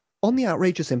On the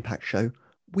Outrageous Impact Show,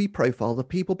 we profile the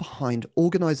people behind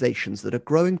organisations that are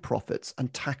growing profits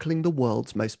and tackling the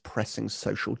world's most pressing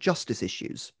social justice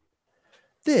issues.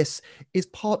 This is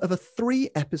part of a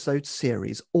 3 episode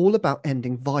series all about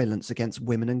ending violence against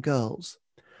women and girls.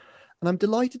 And I'm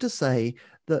delighted to say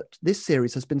that this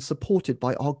series has been supported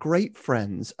by our great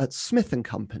friends at Smith and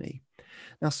Company.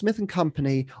 Now, Smith and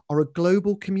Company are a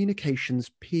global communications,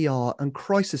 PR, and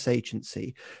crisis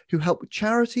agency who help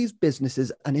charities,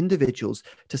 businesses, and individuals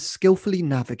to skillfully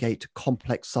navigate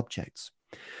complex subjects.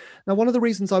 Now, one of the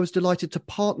reasons I was delighted to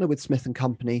partner with Smith and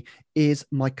Company is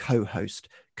my co-host,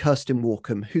 Kirsten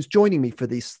Walkham, who's joining me for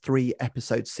this 3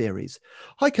 episode series.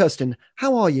 Hi, Kirsten.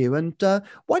 How are you? And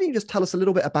why don't you just tell us a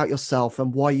little bit about yourself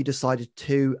and why you decided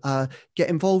to get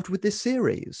involved with this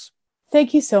series?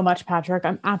 Thank you so much, Patrick.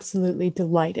 I'm absolutely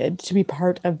delighted to be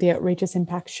part of the Outrageous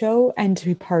Impact Show and to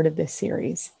be part of this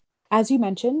series. As you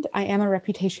mentioned, I am a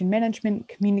reputation management,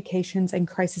 communications, and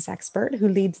crisis expert who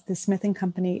leads the Smith &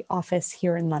 Company office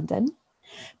here in London.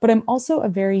 But I'm also a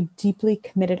very deeply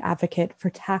committed advocate for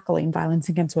tackling violence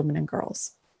against women and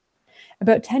girls.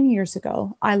 About 10 years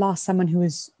ago, I lost someone who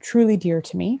was truly dear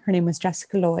to me. Her name was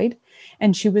Jessica Lloyd,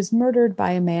 and she was murdered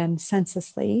by a man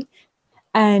senselessly.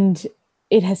 And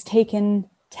it has taken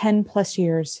 10 plus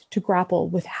years to grapple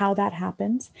with how that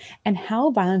happens and how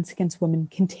violence against women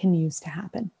continues to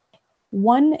happen.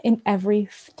 1 in every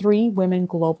 3 women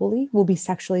globally will be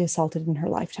sexually assaulted in her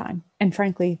lifetime. And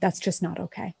frankly, that's just not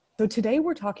okay. So today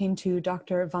we're talking to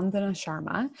Dr. Vandana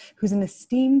Sharma, who's an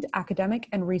esteemed academic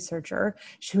and researcher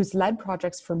who's led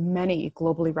projects for many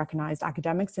globally recognized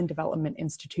academics and development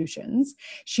institutions.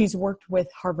 She's worked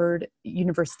with Harvard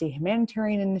University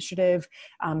Humanitarian Initiative,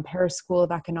 Paris School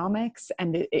of Economics,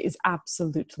 and it is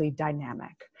absolutely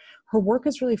dynamic. Her work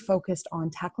is really focused on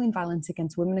tackling violence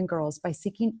against women and girls by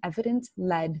seeking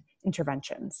evidence-led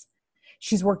interventions.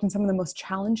 She's worked in some of the most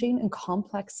challenging and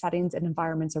complex settings and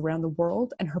environments around the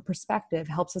world, and her perspective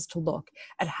helps us to look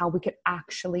at how we could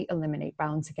actually eliminate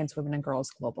violence against women and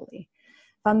girls globally.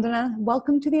 Vandana,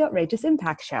 welcome to the Outrageous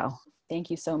Impact Show.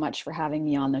 Thank you so much for having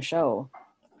me on the show.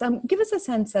 Give us a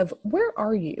sense of where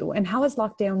are you and how has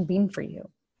lockdown been for you?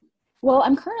 Well,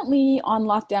 I'm currently on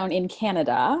lockdown in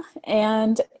Canada.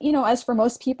 And, as for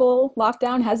most people,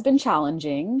 lockdown has been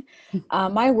challenging.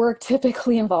 My work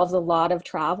typically involves a lot of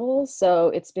travel. So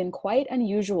it's been quite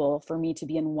unusual for me to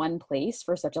be in one place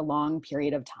for such a long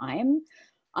period of time.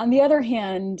 On the other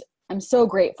hand, I'm so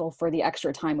grateful for the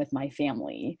extra time with my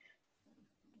family.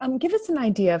 Give us an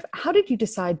idea of how did you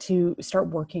decide to start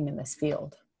working in this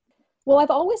field? Well,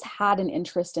 I've always had an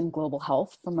interest in global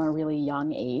health from a really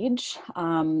young age.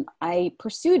 I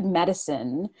pursued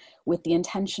medicine with the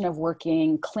intention of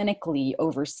working clinically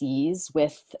overseas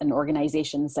with an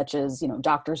organization such as,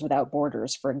 Doctors Without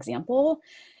Borders, for example.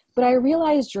 But I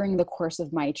realized during the course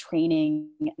of my training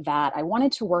that I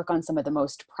wanted to work on some of the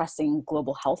most pressing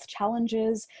global health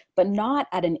challenges, but not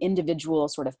at an individual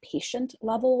sort of patient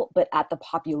level, but at the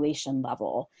population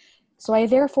level. So I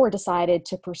therefore decided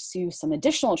to pursue some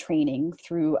additional training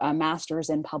through a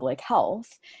master's in public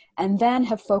health, and then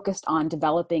have focused on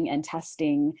developing and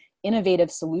testing innovative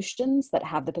solutions that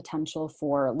have the potential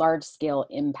for large-scale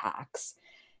impacts.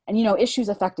 And, issues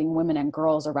affecting women and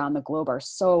girls around the globe are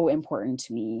so important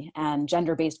to me, and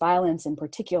gender-based violence in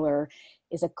particular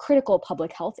is a critical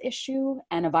public health issue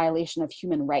and a violation of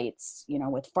human rights,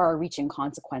 with far-reaching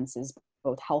consequences,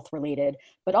 both health-related,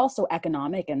 but also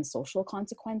economic and social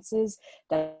consequences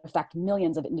that affect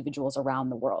millions of individuals around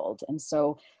the world. And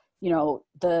so,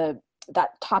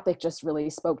 that topic just really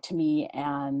spoke to me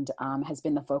and has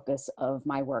been the focus of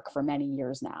my work for many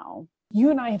years now. You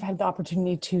and I have had the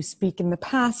opportunity to speak in the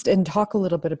past and talk a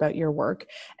little bit about your work.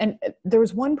 And there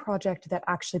was one project that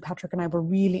actually Patrick and I were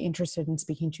really interested in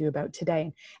speaking to you about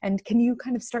today. And can you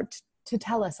kind of start to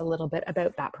tell us a little bit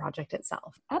about that project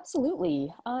itself?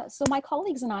 Absolutely. So my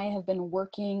colleagues and I have been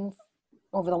working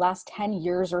over the last 10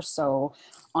 years or so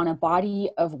on a body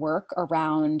of work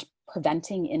around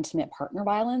preventing intimate partner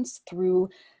violence through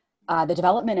the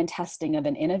development and testing of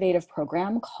an innovative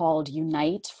program called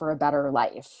Unite for a Better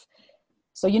Life.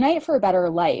 So Unite for a Better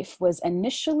Life was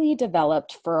initially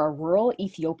developed for a rural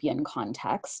Ethiopian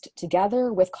context,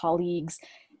 together with colleagues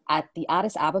at the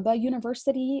Addis Ababa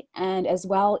University and as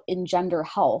well in Gender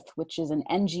Health, which is an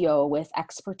NGO with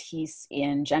expertise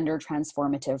in gender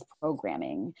transformative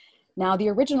programming. Now, the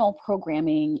original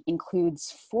programming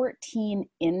includes 14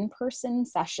 in-person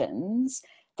sessions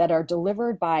that are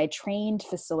delivered by trained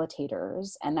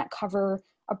facilitators and that cover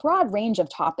a broad range of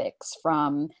topics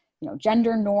from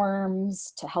gender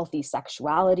norms to healthy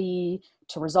sexuality,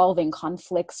 to resolving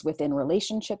conflicts within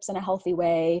relationships in a healthy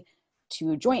way,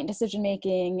 to joint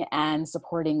decision-making and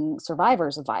supporting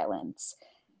survivors of violence.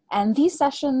 And these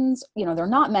sessions, they're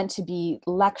not meant to be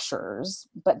lectures,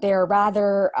 but they're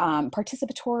rather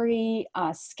participatory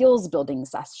skills-building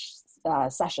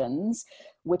sessions,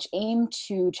 which aim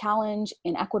to challenge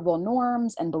inequitable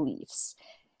norms and beliefs.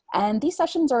 And these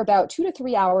sessions are about 2 to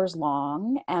 3 hours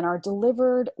long and are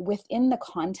delivered within the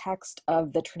context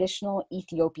of the traditional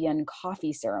Ethiopian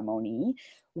coffee ceremony,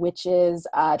 which is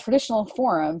a traditional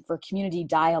forum for community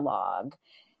dialogue.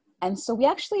 And so we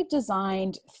actually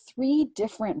designed 3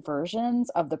 different versions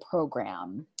of the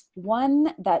program.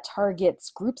 One that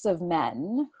targets groups of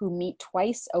men who meet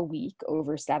twice a week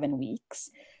over 7 weeks,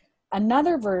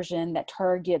 another version that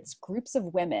targets groups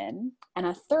of women, and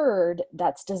a third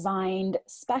that's designed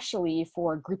specially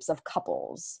for groups of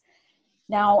couples.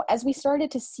 Now, as we started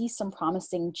to see some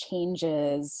promising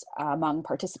changes among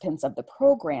participants of the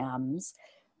programs,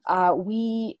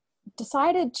 we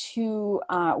decided to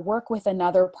work with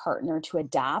another partner to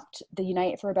adapt the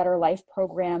Unite for a Better Life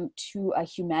program to a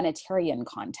humanitarian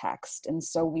context. And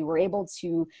so we were able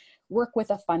to work with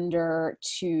a funder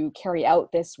to carry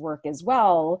out this work as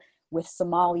well, with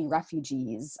Somali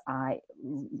refugees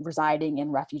residing in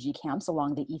refugee camps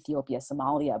along the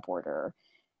Ethiopia-Somalia border.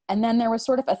 And then there was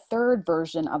sort of a third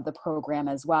version of the program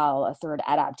as well, a third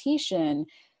adaptation,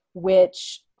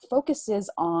 which focuses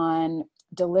on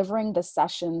delivering the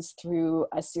sessions through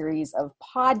a series of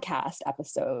podcast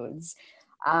episodes.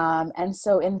 And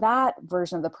so in that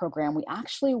version of the program, we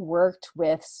actually worked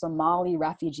with Somali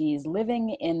refugees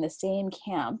living in the same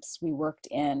camps we worked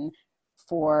in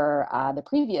for the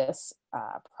previous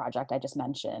project I just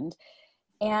mentioned,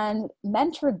 and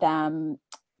trained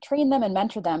them and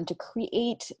mentored them to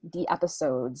create the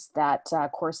episodes that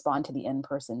correspond to the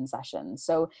in-person sessions.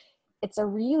 So it's a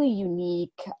really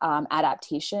unique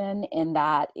adaptation in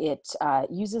that it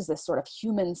uses this sort of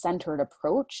human-centered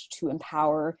approach to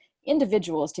empower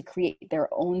individuals to create their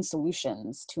own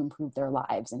solutions to improve their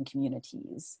lives and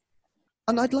communities.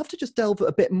 And I'd love to just delve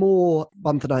a bit more,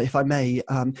 Vandana, if I may,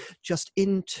 just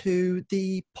into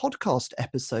the podcast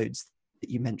episodes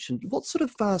that you mentioned. What sort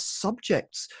of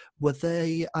subjects were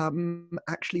they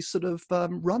actually sort of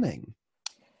running?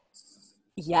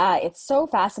 Yeah, it's so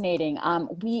fascinating.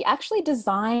 We actually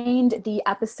designed the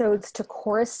episodes to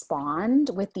correspond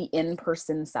with the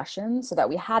in-person sessions so that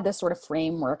we had this sort of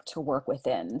framework to work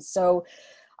within. So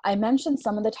I mentioned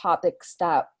some of the topics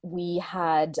that we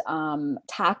had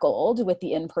tackled with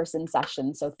the in-person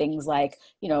session. So things like,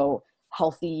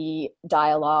 healthy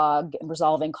dialogue and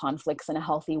resolving conflicts in a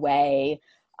healthy way,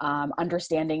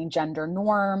 understanding gender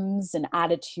norms and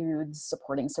attitudes,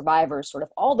 supporting survivors, sort of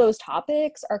all those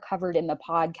topics are covered in the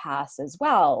podcast as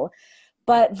well.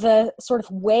 But the sort of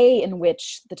way in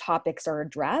which the topics are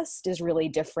addressed is really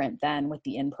different than with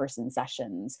the in-person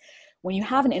sessions. When you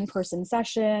have an in-person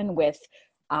session with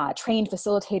trained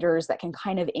facilitators that can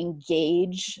kind of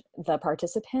engage the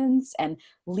participants and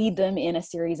lead them in a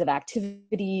series of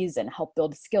activities and help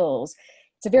build skills,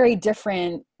 it's a very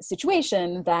different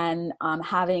situation than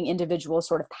having individuals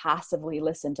sort of passively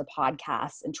listen to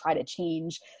podcasts and try to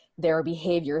change their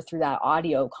behavior through that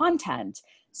audio content.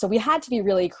 So we had to be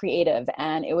really creative,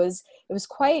 and it was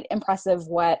quite impressive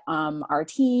what our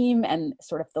team and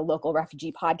sort of the local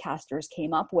refugee podcasters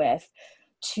came up with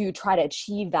to try to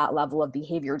achieve that level of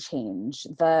behavior change.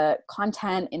 The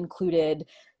content included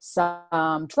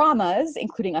some dramas,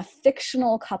 including a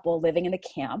fictional couple living in the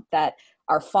camp that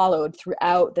are followed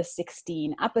throughout the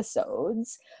 16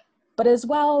 episodes. But as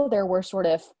well, there were sort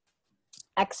of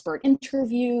expert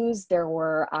interviews, there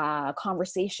were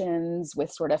conversations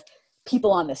with sort of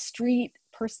people on the street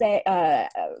per se,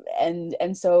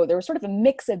 and so there was sort of a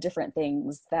mix of different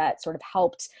things that sort of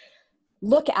helped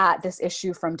look at this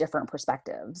issue from different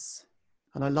perspectives.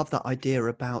 And I love that idea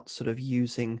about sort of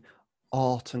using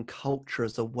art and culture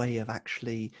as a way of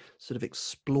actually sort of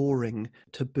exploring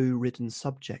taboo-ridden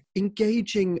subject.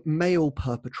 Engaging male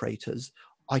perpetrators,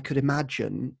 I could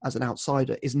imagine, as an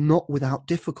outsider, is not without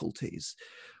difficulties.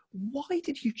 Why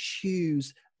did you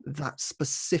choose that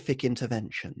specific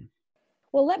intervention?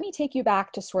 Well, let me take you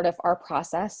back to sort of our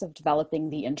process of developing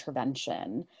the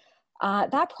intervention.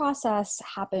 That process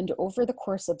happened over the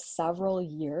course of several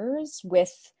years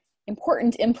with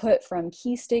important input from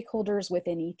key stakeholders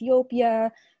within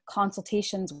Ethiopia,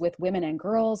 consultations with women and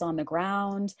girls on the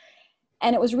ground.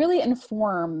 And it was really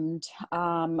informed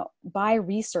by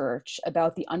research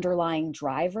about the underlying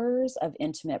drivers of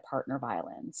intimate partner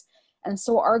violence. And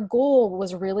so our goal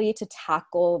was really to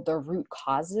tackle the root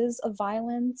causes of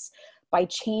violence by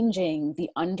changing the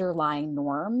underlying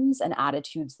norms and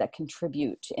attitudes that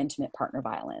contribute to intimate partner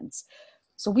violence.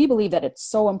 So we believe that it's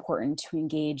so important to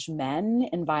engage men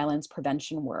in violence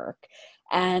prevention work.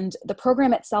 And the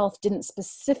program itself didn't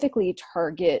specifically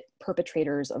target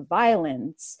perpetrators of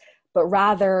violence, but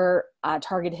rather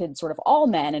targeted sort of all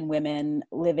men and women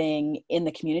living in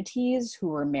the communities who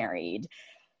were married.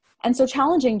 And so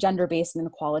challenging gender-based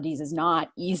inequalities is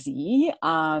not easy.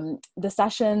 The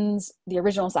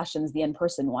original sessions, the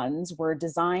in-person ones, were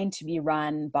designed to be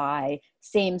run by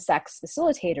same-sex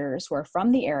facilitators who are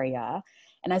from the area.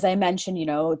 And as I mentioned,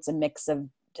 it's a mix of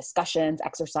discussions,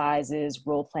 exercises,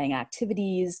 role-playing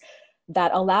activities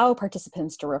that allow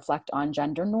participants to reflect on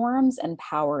gender norms and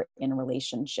power in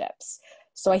relationships.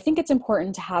 So I think it's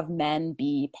important to have men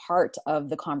be part of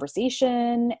the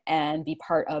conversation and be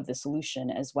part of the solution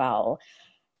as well.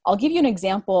 I'll give you an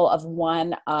example of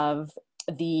one of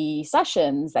the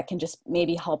sessions that can just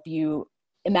maybe help you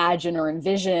imagine or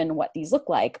envision what these look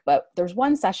like. But there's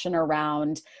one session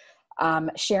around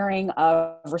sharing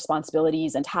of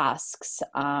responsibilities and tasks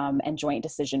and joint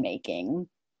decision-making.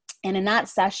 And in that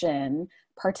session,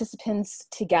 participants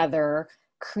together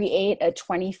create a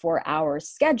 24-hour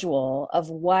schedule of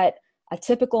what a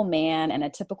typical man and a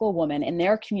typical woman in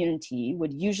their community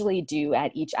would usually do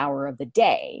at each hour of the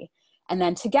day. And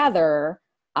then together,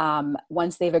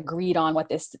 once they've agreed on what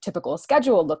this typical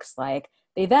schedule looks like,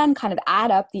 they then kind of add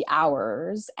up the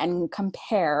hours and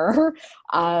compare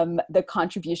the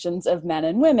contributions of men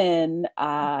and women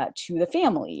to the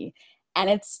family. And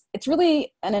it's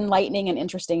really an enlightening and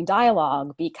interesting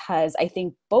dialogue, because I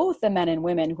think both the men and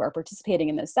women who are participating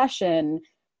in this session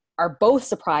are both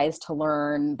surprised to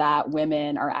learn that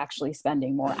women are actually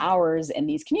spending more hours in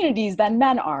these communities than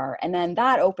men are. And then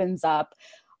that opens up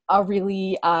a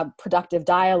really productive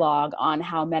dialogue on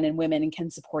how men and women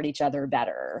can support each other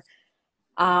better.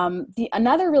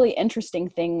 Another really interesting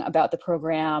thing about the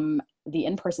program, the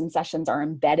in-person sessions are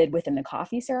embedded within the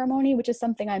coffee ceremony, which is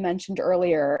something I mentioned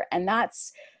earlier. And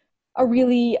that's a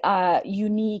really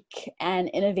unique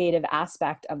and innovative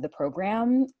aspect of the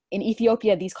program. In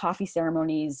Ethiopia, these coffee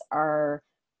ceremonies are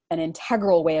an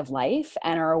integral way of life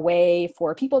and are a way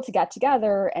for people to get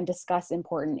together and discuss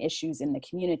important issues in the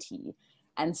community.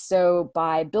 And so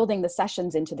by building the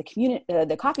sessions into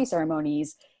the coffee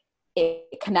ceremonies,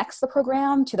 it connects the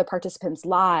program to the participants'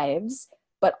 lives,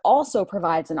 but also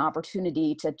provides an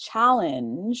opportunity to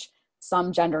challenge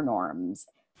some gender norms,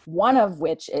 one of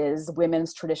which is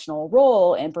women's traditional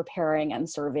role in preparing and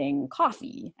serving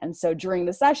coffee. And so during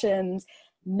the sessions,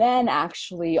 men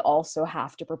actually also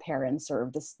have to prepare and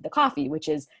serve the coffee, which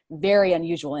is very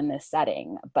unusual in this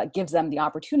setting, but gives them the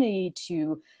opportunity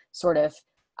to sort of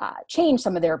change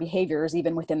some of their behaviors,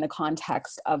 even within the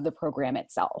context of the program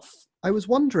itself. I was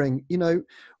wondering,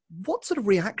 what sort of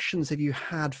reactions have you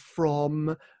had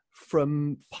from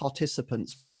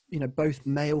participants, both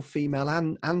male, female,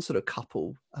 and sort of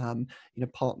couple,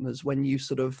 partners, when you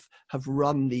sort of have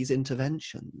run these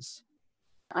interventions?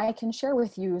 I can share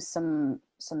with you some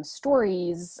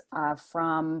stories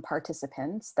from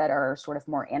participants that are sort of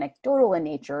more anecdotal in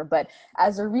nature, but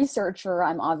as a researcher,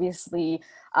 I'm obviously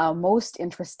most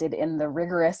interested in the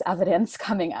rigorous evidence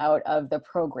coming out of the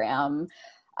program.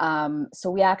 So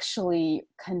we actually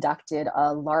conducted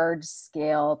a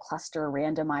large-scale cluster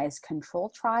randomized control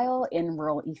trial in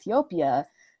rural Ethiopia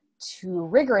to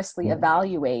rigorously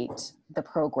evaluate the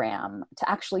program, to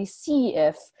actually see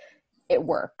if it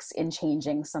works in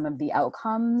changing some of the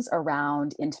outcomes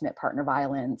around intimate partner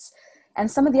violence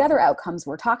and some of the other outcomes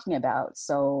we're talking about.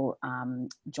 So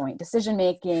joint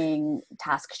decision-making,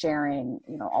 task sharing,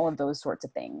 all of those sorts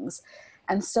of things.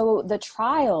 And so the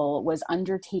trial was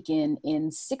undertaken in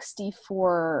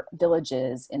 64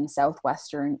 villages in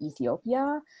southwestern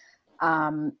Ethiopia.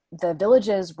 The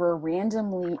villages were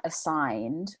randomly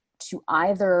assigned to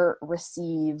either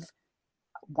receive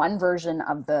one version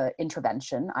of the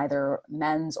intervention, either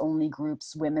men's only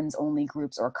groups, women's only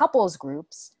groups, or couples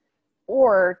groups,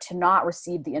 or to not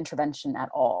receive the intervention at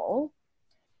all.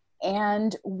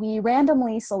 And we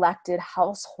randomly selected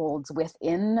households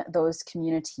within those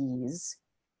communities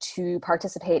to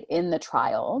participate in the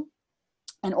trial.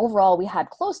 And overall, we had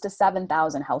close to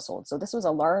 7,000 households. So this was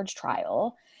a large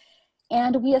trial.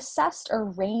 And we assessed a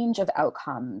range of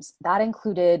outcomes that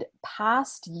included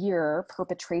past year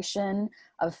perpetration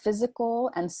of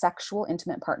physical and sexual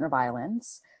intimate partner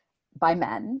violence by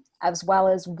men, as well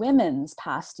as women's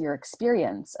past year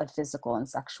experience of physical and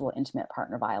sexual intimate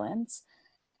partner violence.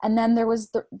 And then there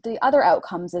was the other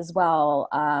outcomes as well,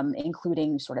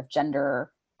 including sort of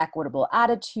gender equitable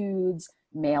attitudes,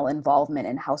 male involvement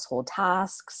in household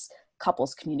tasks,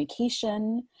 couples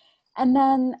communication. And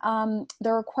then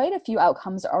there were quite a few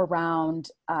outcomes around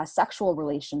sexual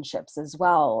relationships as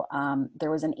well.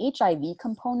 There was an HIV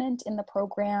component in the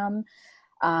program,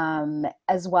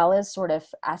 as well as sort of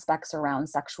aspects around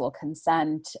sexual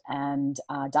consent and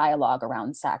dialogue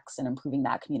around sex and improving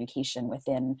that communication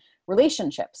within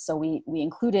relationships. So we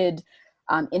included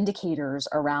indicators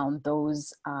around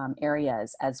those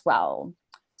areas as well.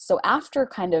 So after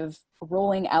kind of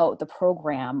rolling out the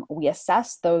program, we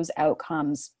assessed those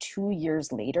outcomes 2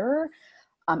 years later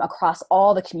across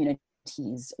all the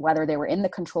communities, whether they were in the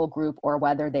control group or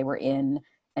whether they were in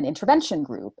an intervention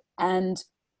group. And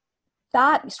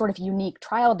that sort of unique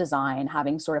trial design,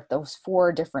 having sort of those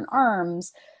 4 different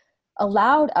arms,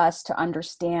 allowed us to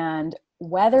understand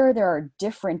whether there are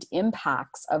different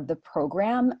impacts of the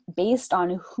program based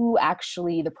on who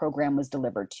actually the program was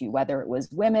delivered to, whether it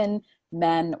was women,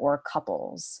 men, or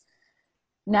couples.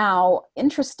 Now,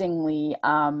 interestingly,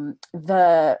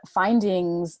 the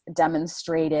findings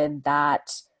demonstrated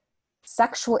that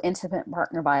sexual intimate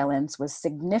partner violence was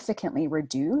significantly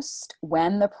reduced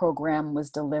when the program was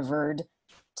delivered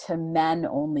to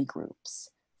men-only groups.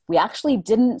 We actually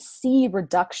didn't see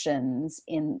reductions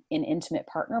in intimate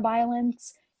partner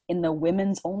violence in the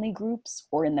women's only groups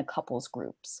or in the couples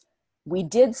groups. We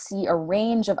did see a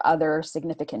range of other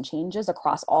significant changes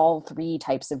across all 3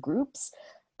 types of groups,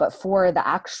 but for the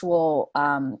actual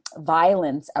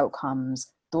violence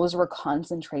outcomes, those were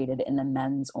concentrated in the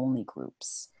men's only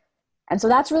groups. And so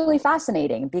that's really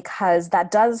fascinating because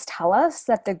that does tell us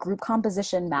that the group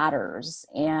composition matters.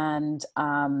 And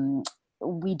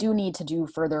we do need to do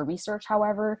further research,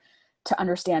 however, to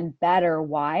understand better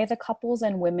why the couples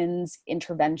and women's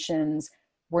interventions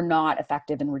were not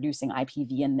effective in reducing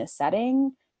IPV in this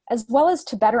setting, as well as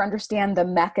to better understand the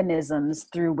mechanisms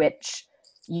through which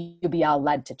UBL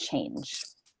led to change.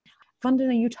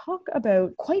 Vandana, you talk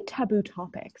about quite taboo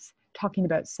topics, talking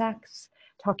about sex,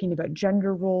 talking about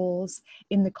gender roles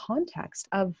in the context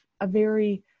of a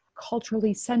very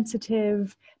culturally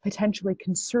sensitive, potentially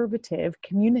conservative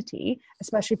community,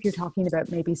 especially if you're talking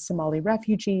about maybe Somali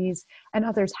refugees and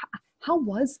others. How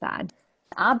was that?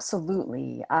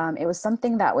 Absolutely. It was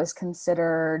something that was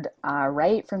considered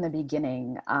right from the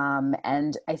beginning.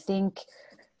 And I think,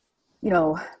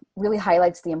 really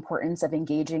highlights the importance of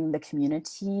engaging the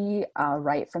community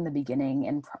right from the beginning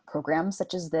in programs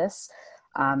such as this.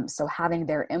 So having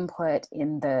their input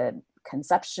in the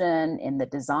conception, in the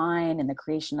design, in the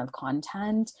creation of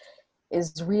content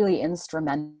is really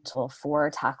instrumental for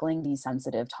tackling these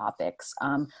sensitive topics.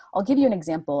 I'll give you an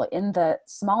example. In the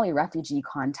Somali refugee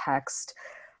context,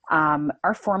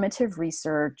 our formative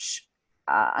research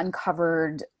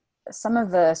uncovered some of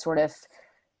the sort of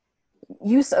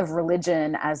use of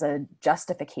religion as a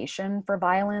justification for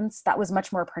violence that was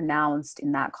much more pronounced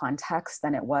in that context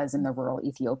than it was in the rural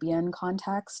Ethiopian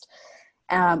context.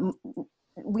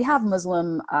 We have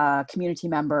Muslim community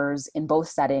members in both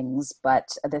settings, but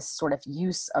this sort of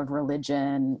use of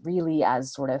religion really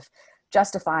as sort of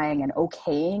justifying and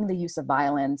okaying the use of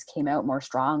violence came out more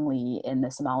strongly in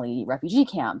the Somali refugee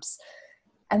camps.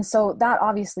 And so that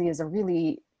obviously is a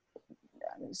really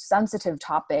sensitive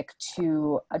topic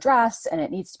to address, and it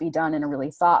needs to be done in a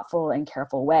really thoughtful and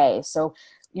careful way. So,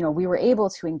 we were able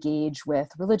to engage with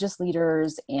religious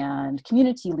leaders and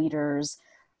community leaders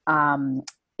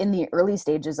in the early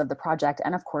stages of the project,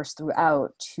 and of course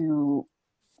throughout, to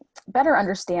better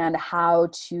understand how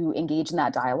to engage in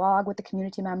that dialogue with the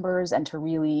community members and to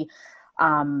really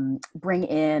bring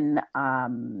in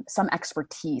some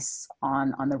expertise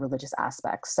on the religious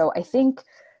aspects. So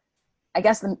I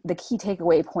guess the key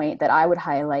takeaway point that I would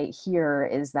highlight here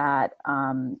is that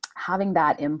having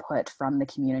that input from the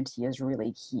community is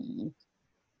really key.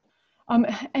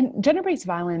 And gender-based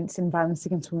violence and violence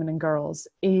against women and girls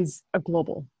is a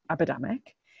global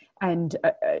epidemic and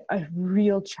a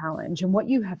real challenge. And what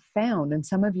you have found and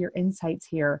some of your insights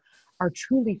here are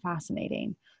truly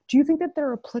fascinating. Do you think that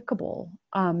they're applicable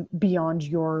beyond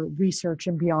your research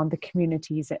and beyond the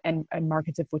communities and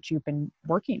markets of which you've been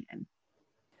working in?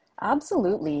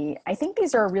 Absolutely. I think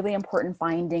these are really important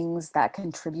findings that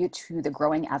contribute to the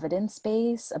growing evidence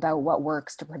base about what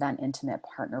works to prevent intimate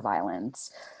partner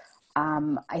violence.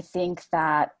 I think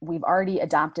that we've already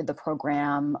adapted the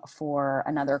program for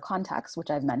another context, which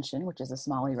I've mentioned, which is a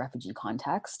Somali refugee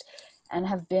context, and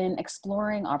have been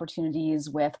exploring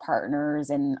opportunities with partners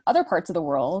in other parts of the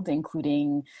world,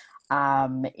 including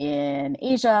in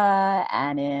Asia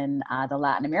and in the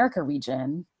Latin America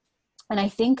region. And I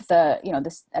think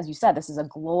this, as you said, this is a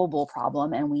global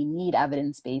problem and we need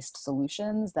evidence-based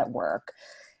solutions that work.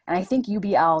 And I think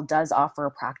UBL does offer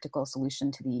a practical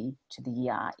solution to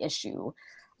the issue.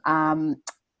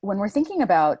 when we're thinking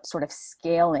about sort of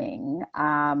scaling,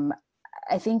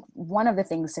 I think one of the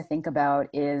things to think about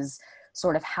is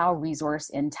sort of how resource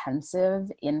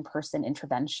intensive in-person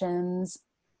interventions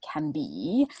can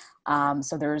be.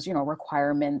 So there's,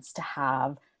 requirements to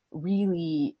have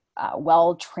really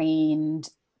well-trained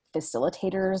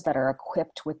facilitators that are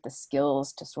equipped with the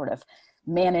skills to sort of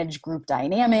manage group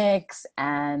dynamics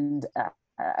and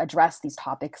address these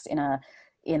topics in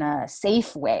a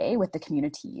safe way with the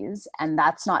communities. And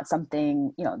that's not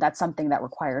something, that's something that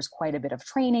requires quite a bit of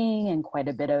training and quite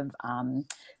a bit of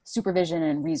supervision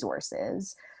and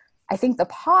resources. I think the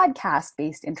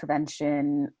podcast-based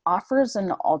intervention offers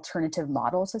an alternative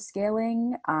model to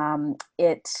scaling.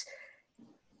 It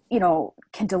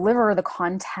can deliver the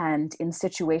content in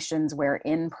situations where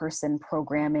in-person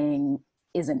programming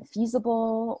isn't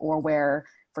feasible, or where,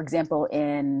 for example,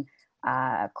 in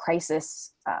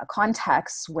crisis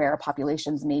contexts where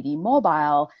populations may be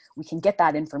mobile, we can get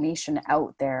that information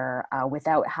out there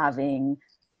without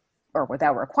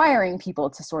requiring people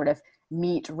to sort of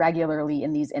meet regularly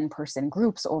in these in-person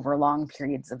groups over long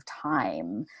periods of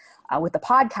time. With the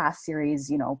podcast series,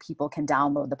 people can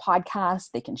download the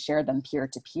podcast, they can share them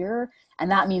peer-to-peer, and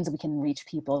that means we can reach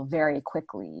people very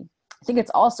quickly. I think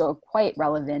it's also quite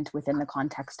relevant within the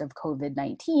context of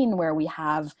COVID-19, where we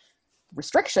have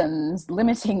restrictions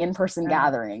limiting in-person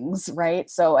gatherings, right?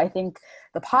 So I think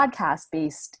the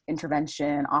podcast-based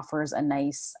intervention offers a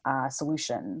nice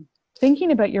solution.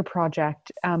 Thinking about your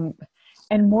project and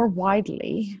more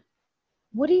widely,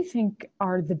 what do you think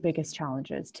are the biggest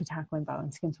challenges to tackling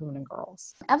violence against women and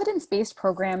girls? Evidence-based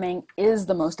programming is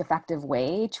the most effective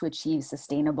way to achieve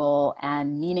sustainable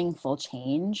and meaningful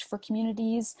change for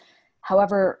communities.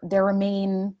 However, there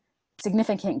remain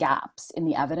significant gaps in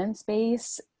the evidence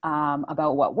base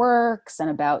about what works and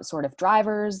about sort of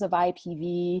drivers of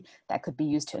IPV that could be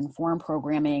used to inform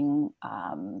programming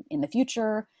in the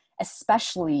future,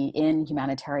 especially in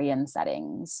humanitarian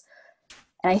settings.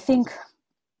 And I think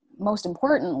most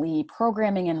importantly,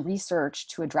 programming and research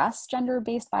to address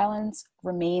gender-based violence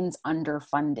remains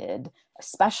underfunded,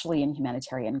 especially in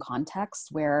humanitarian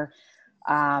contexts where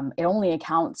it only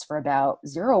accounts for about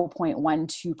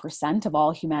 0.12% of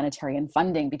all humanitarian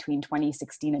funding between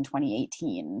 2016 and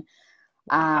 2018.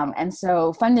 And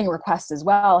so funding requests as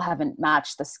well haven't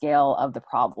matched the scale of the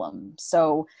problem.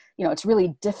 So, it's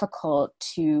really difficult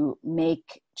to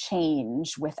make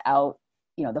change without,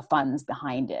 the funds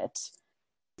behind it.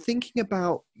 Thinking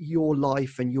about your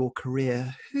life and your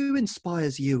career, who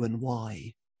inspires you and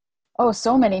why? Oh,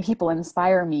 so many people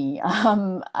inspire me.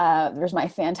 There's my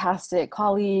fantastic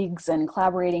colleagues and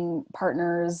collaborating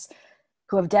partners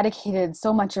who have dedicated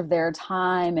so much of their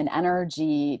time and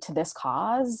energy to this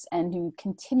cause and who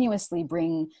continuously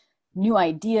bring new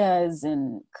ideas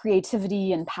and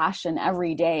creativity and passion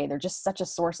every day. They're just such a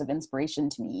source of inspiration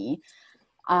to me.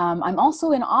 I'm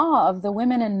also in awe of the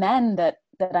women and men that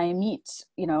I meet,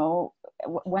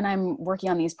 when I'm working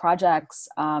on these projects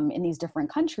in these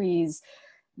different countries.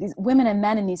 These women and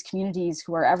men in these communities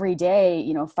who are every day,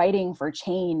 fighting for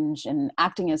change and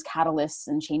acting as catalysts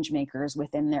and change makers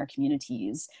within their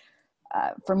communities.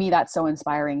 For me, that's so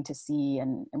inspiring to see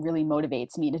and really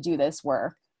motivates me to do this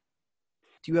work.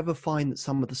 Do you ever find that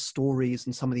some of the stories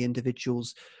and some of the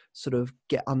individuals sort of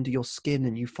get under your skin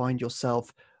and you find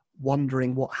yourself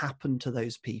wondering what happened to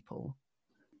those people?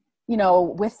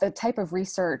 With the type of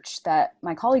research that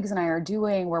my colleagues and I are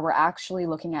doing, where we're actually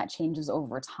looking at changes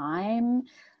over time,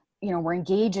 we're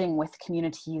engaging with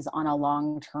communities on a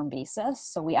long-term basis.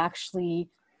 So we actually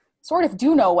sort of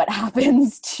do know what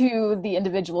happens to the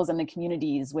individuals and the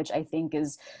communities, which I think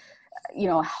is,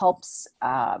 helps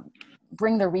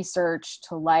bring the research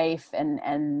to life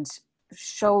and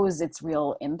shows its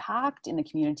real impact in the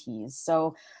communities.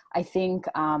 So I think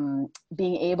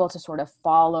being able to sort of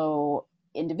follow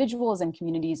individuals and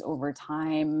communities over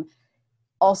time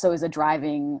also is a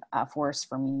driving force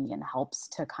for me and helps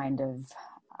to kind of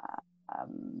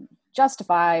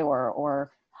justify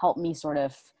or help me sort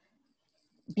of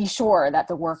be sure that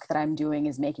the work that I'm doing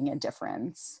is making a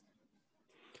difference.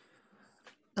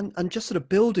 And just sort of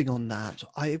building on that,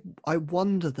 I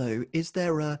wonder though, is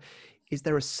there a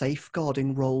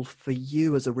safeguarding role for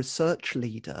you as a research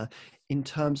leader in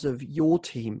terms of your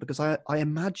team? Because I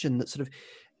imagine that sort of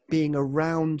being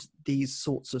around these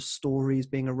sorts of stories,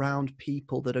 being around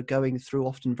people that are going through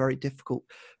often very difficult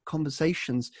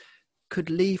conversations could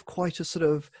leave quite a sort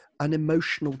of an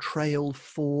emotional trail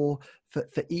for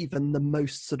even the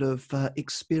most sort of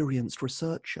experienced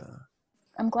researcher.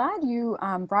 I'm glad you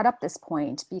brought up this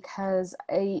point, because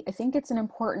I think it's an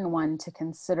important one to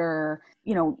consider,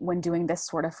 when doing this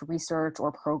sort of research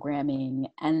or programming.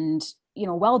 And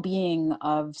well-being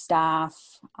of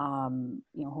staff, who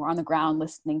are on the ground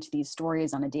listening to these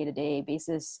stories on a day-to-day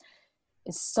basis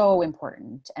is so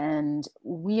important. And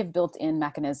we have built in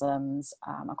mechanisms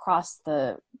across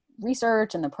the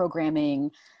research and the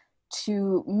programming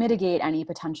to mitigate any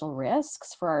potential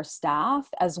risks for our staff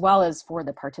as well as for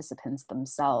the participants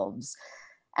themselves.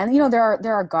 And there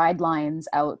are guidelines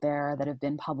out there that have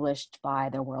been published by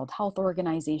the World Health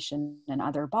Organization and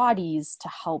other bodies to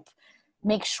help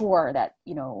make sure that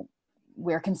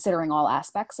we're considering all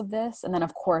aspects of this. And then,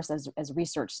 of course, as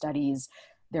research studies,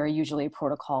 there are usually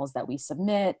protocols that we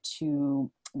submit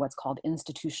to what's called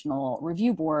institutional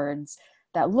review boards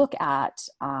that look at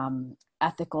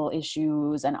ethical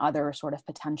issues and other sort of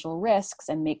potential risks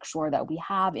and make sure that we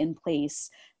have in place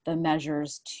the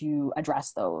measures to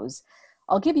address those.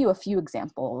 I'll give you a few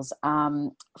examples.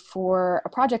 For a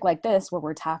project like this, where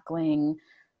we're tackling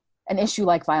an issue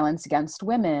like violence against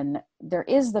women, there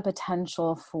is the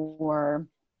potential for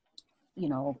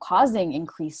causing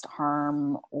increased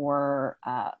harm or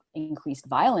increased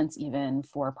violence even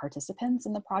for participants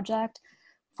in the project.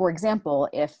 For example,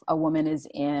 if a woman is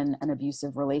in an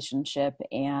abusive relationship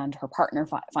and her partner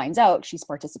finds out she's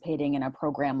participating in a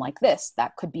program like this,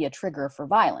 that could be a trigger for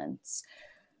violence.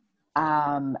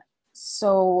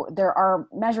 So there are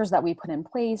measures that we put in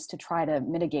place to try to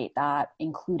mitigate that,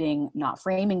 including not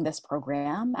framing this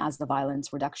program as the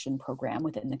violence reduction program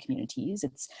within the communities.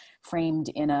 It's framed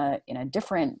in a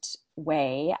different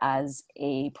way as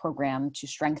a program to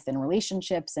strengthen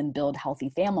relationships and build healthy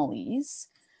families.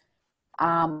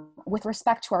 With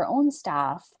respect to our own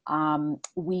staff,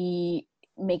 we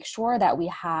make sure that we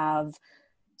have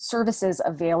services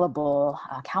available,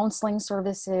 counseling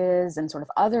services and sort of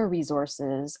other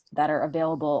resources that are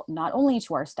available not only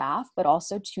to our staff, but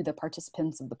also to the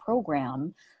participants of the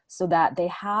program so that they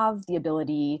have the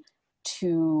ability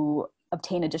to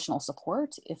obtain additional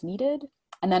support if needed.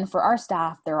 And then for our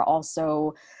staff, there are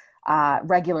also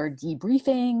regular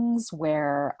debriefings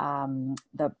where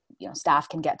the staff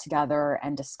can get together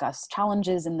and discuss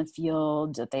challenges in the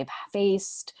field that they've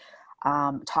faced,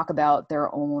 talk about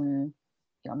their own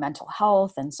mental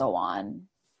health and so on.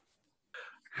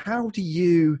 How do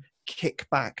you kick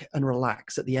back and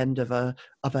relax at the end of a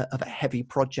heavy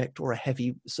project or a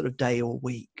heavy sort of day or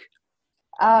week?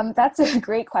 That's a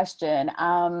great question.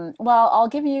 Well, I'll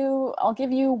give you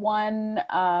one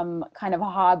kind of a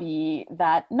hobby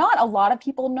that not a lot of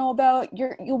people know about.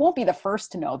 You won't be the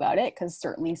first to know about it, because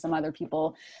certainly some other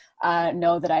people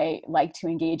know that I like to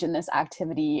engage in this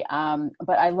activity.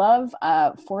 But I love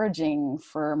foraging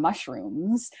for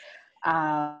mushrooms.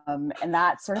 And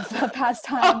that's sort of a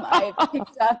pastime I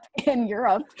picked up in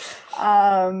Europe.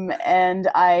 And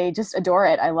I just adore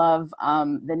it. I love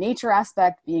the nature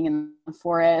aspect, being in the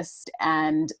forest,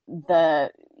 and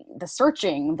the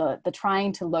searching, the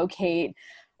trying to locate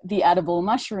the edible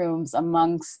mushrooms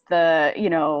amongst the,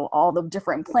 all the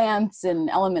different plants and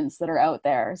elements that are out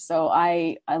there. So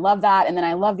I love that. And then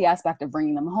I love the aspect of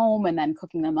bringing them home and then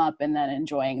cooking them up and then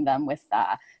enjoying them with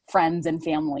friends and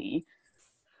family.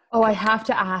 Oh, I have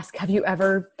to ask, have you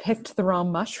ever picked the wrong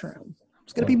mushroom?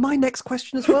 It's going to be my next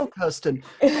question as well, Kirsten.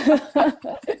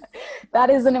 That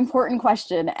is an important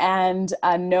question. And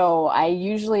no, I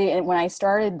usually, when I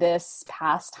started this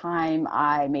pastime,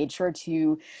 I made sure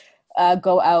to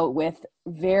go out with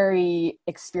very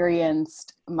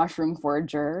experienced mushroom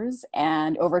foragers.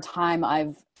 And over time,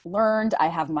 I've learned, I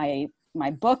have my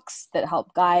books that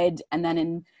help guide. And then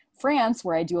in France,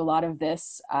 where I do a lot of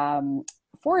this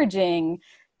foraging,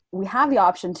 we have the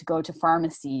option to go to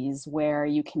pharmacies where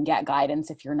you can get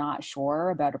guidance if you're not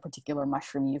sure about a particular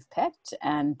mushroom you've picked,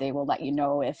 and they will let you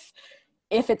know if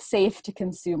it's safe to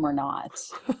consume or not.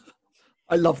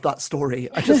 I love that story.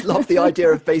 I just love the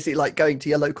idea of basically like going to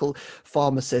your local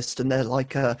pharmacist and they're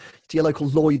like to your local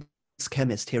Lloyd's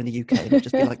chemist here in the UK, and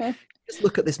just be like, just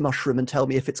look at this mushroom and tell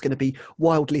me if it's going to be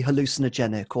wildly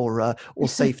hallucinogenic or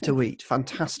safe to eat.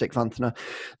 Fantastic, Vanthana.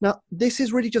 Now, this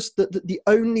is really just the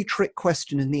only trick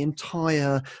question in the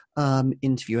entire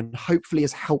interview, and hopefully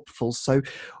is helpful. So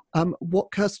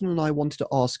what Kirsten and I wanted to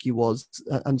ask you was,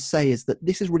 and say, is that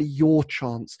this is really your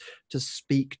chance to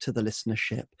speak to the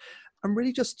listenership and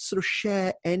really just sort of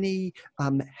share any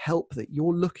help that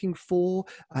you're looking for,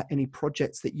 any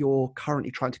projects that you're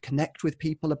currently trying to connect with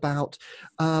people about,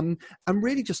 and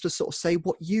really just to sort of say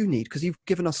what you need, because you've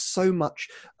given us so much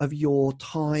of your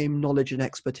time, knowledge and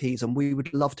expertise, and we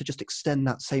would love to just extend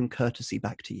that same courtesy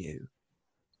back to you.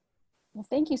 Well,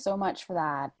 thank you so much for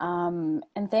that.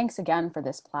 And thanks again for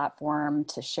this platform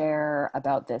to share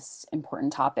about this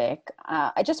important topic.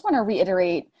 I just want to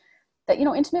reiterate that,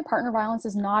 intimate partner violence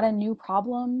is not a new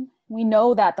problem. We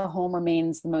know that the home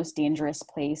remains the most dangerous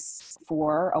place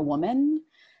for a woman,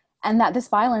 and that this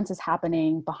violence is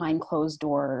happening behind closed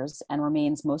doors and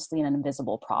remains mostly an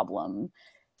invisible problem.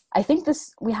 I think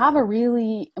we have a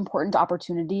really important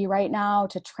opportunity right now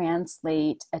to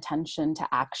translate attention to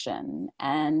action.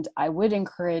 And I would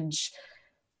encourage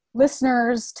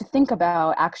listeners to think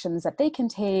about actions that they can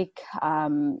take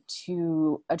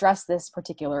to address this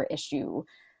particular issue.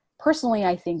 Personally,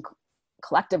 I think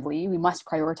collectively we must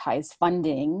prioritize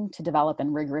funding to develop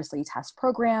and rigorously test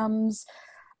programs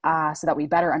so that we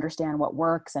better understand what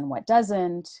works and what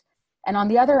doesn't. And on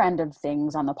the other end of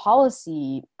things, on the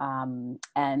policy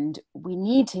end, we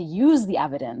need to use the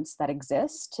evidence that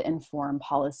exists to inform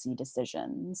policy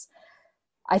decisions.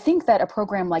 I think that a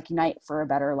program like Unite for a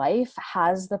Better Life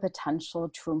has the potential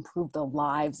to improve the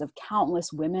lives of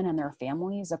countless women and their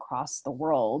families across the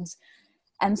world.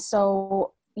 And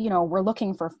so, we're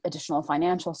looking for additional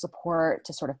financial support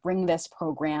to sort of bring this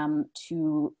program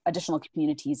to additional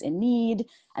communities in need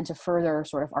and to further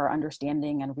sort of our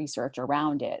understanding and research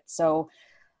around it. So,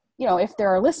 if there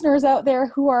are listeners out there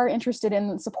who are interested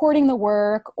in supporting the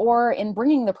work or in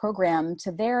bringing the program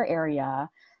to their area,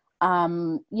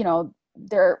 I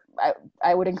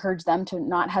would encourage them to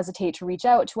not hesitate to reach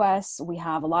out to us. We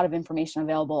have a lot of information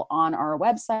available on our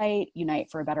website,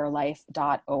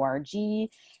 uniteforabetterlife.org,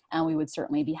 and we would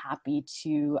certainly be happy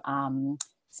to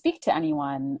speak to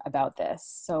anyone about this.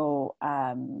 So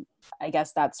I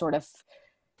guess that's sort of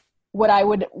what I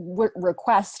would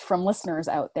request from listeners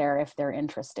out there if they're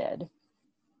interested.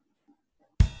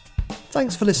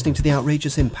 Thanks for listening to the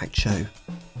Outrageous Impact Show.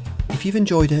 If you've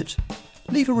enjoyed it,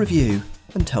 leave a review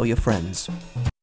and tell your friends.